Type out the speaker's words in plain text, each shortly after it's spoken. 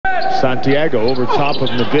Santiago over top of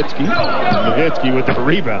Nowitzki. Nowitzki with the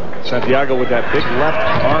rebound. Santiago with that big left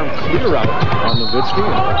arm clear out on Nowitzki.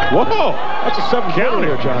 Whoa! That's a 7-footer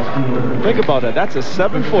here, John. Think about that. That's a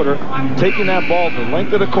 7-footer taking that ball the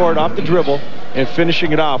length of the court off the dribble and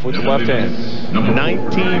finishing it off with the left hand.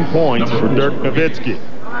 19 points for Dirk Nowitzki.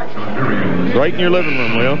 Right in your living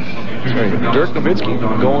room, Leo. Dirk Nowitzki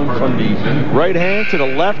going from the right hand to the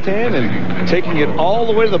left hand and taking it all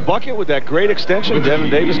the way to the bucket with that great extension. Devin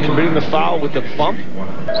Davis committing the foul with the bump.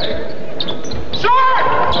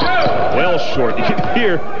 Well short. You can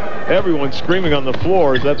hear everyone screaming on the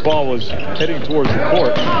floor as that ball was heading towards the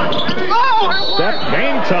court. Step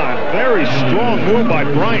game time. Very strong move by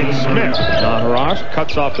Brian Smith. Nahara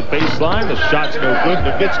cuts off the baseline. The shot's no good.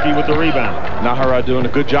 Nowitzki with the rebound. Nahara doing a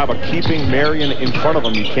good job of keeping Marion in front of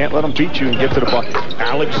him. You can't let him beat you and get to the bucket.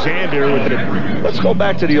 Alexander with it. Let's go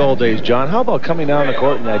back to the old days, John. How about coming down the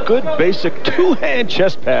court and that good basic two-hand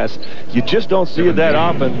chest pass? You just don't see it that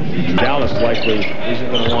often. Dallas likely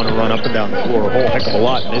isn't going to want to run up and down the floor a whole heck of a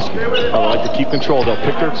lot in this game. They like to keep control. They'll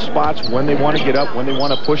pick their spots when they want to get up, when they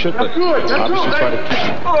want to push it, but obviously try to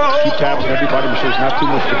keep tabs on everybody, make sure there's not too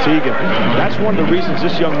much fatigue. And that's one of the reasons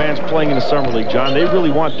this young man's playing in the Summer League, John. They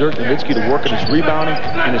really want Dirk Nowitzki to work on his rebounding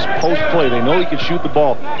and his post play. They know he can shoot the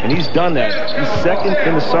ball, and he's done that. He's second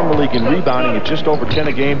in the Summer League in rebounding at just over 10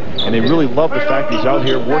 a game, and they really love the fact he's out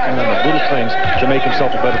here working on the little things to make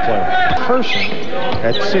himself a better player. Person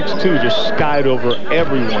at 6'2" just skied over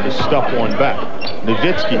everyone to stuff one back.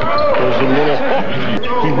 Nowitzki goes a little.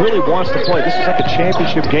 He really wants to play. This is like a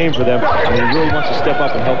championship game for them, and he really wants to step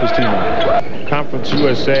up and help his team out. Conference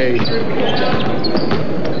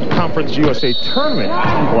USA tournament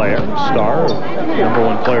player, star,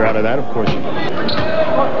 #1 player out of that, of course.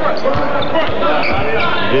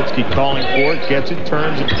 Nowitzki calling for it, gets it,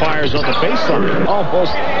 turns and fires on the baseline.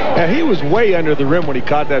 Almost. And he was way under the rim when he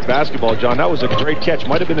caught that basketball, John. That was a great catch.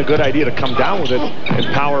 Might have been a good idea to come down with it and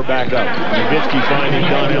power back up. Nowitzki finding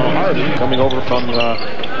Donnell Harvey. Coming over from,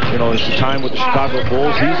 his time with the Chicago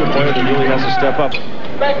Bulls. He's a player that really has to step up.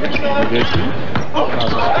 Nowitzki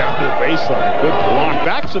crosses down to the baseline. Good block.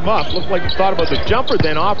 Backs him up. Looked like he thought about the jumper,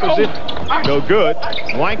 then offers it. No good.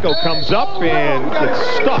 Blanco comes up and gets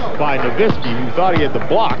stuck by Nowitzki, who thought he had the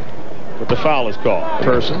block, but the foul is called.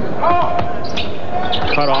 Person.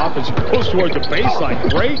 Cut off as he goes towards the baseline.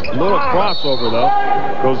 Great little crossover, though.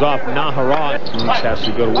 Goes off Nahara. Each has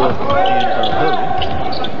to go to work in a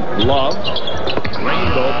hurry. Love.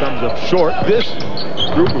 Rainbow comes up short. This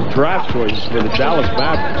group of draft choices for the Dallas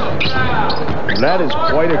Mavericks. That is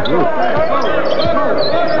quite a group.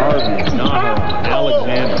 Harvey, Nahara,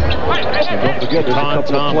 Alexander. And don't forget, there's a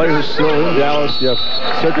couple of players still in Dallas. You have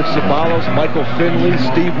Cedric Ceballos, Michael Finley,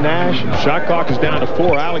 Steve Nash. Shot clock is down to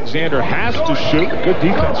 4. Alexander has to shoot. Good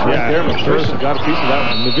defense right there. McPherson got a piece of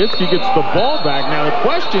that one. Nowitzki gets the ball back. Now the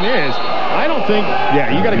question is, I don't think,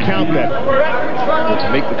 you got to count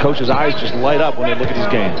that. Make the coach's eyes just light up when they look at his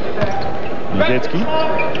game. Nowitzki.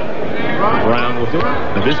 Brown with it.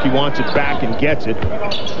 Nowitzki wants it back and gets it.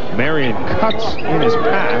 Marion cuts in his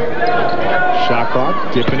path. Shot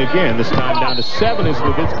clock dipping again. This time down to 7 as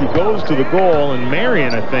Nowitzki goes to the goal, and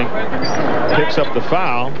Marion, I think, picks up the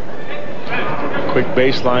foul. Quick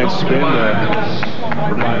baseline spin.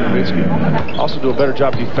 Nowitzki also do a better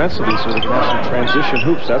job defensively so they can have some transition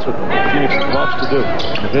hoops. That's what Phoenix loves to do.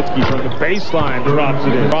 Nowitzki from the baseline drops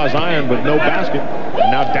it in. Draws iron, but no basket.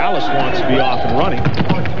 And now Dallas wants to be off and running.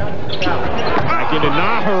 Back into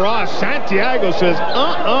Nahara. Santiago says,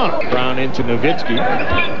 Brown into Nowitzki.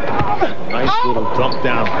 Nice little dump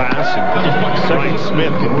down pass, and Brian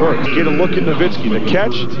Smith converts. Get a look at Nowitzki. The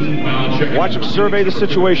catch. Watch him survey the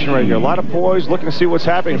situation right here. A lot of poise, looking to see what's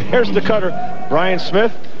happening. There's the cutter, Brian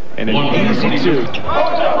Smith, and an easy 2.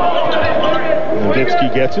 Nowitzki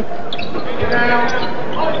gets it.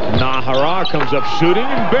 Nahara comes up shooting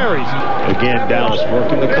and buries it. Again, Dallas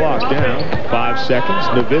working the clock down. 5 seconds.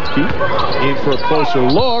 Nowitzki in for a closer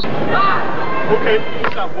look.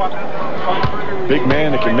 Big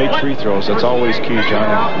man that can make free throws. That's always key, John.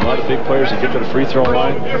 And a lot of big players that get to the free throw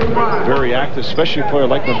line, very active, especially a player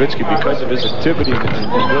like Nowitzki, because of his activity and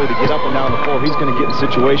ability to get up and down the floor. He's going to get in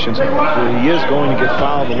situations where he is going to get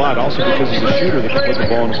fouled a lot, also because he's a shooter that can put the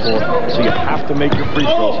ball on the floor. So you have to make your free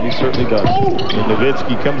throws, and he certainly does. And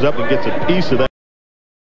Nowitzki comes up and gets a piece of that.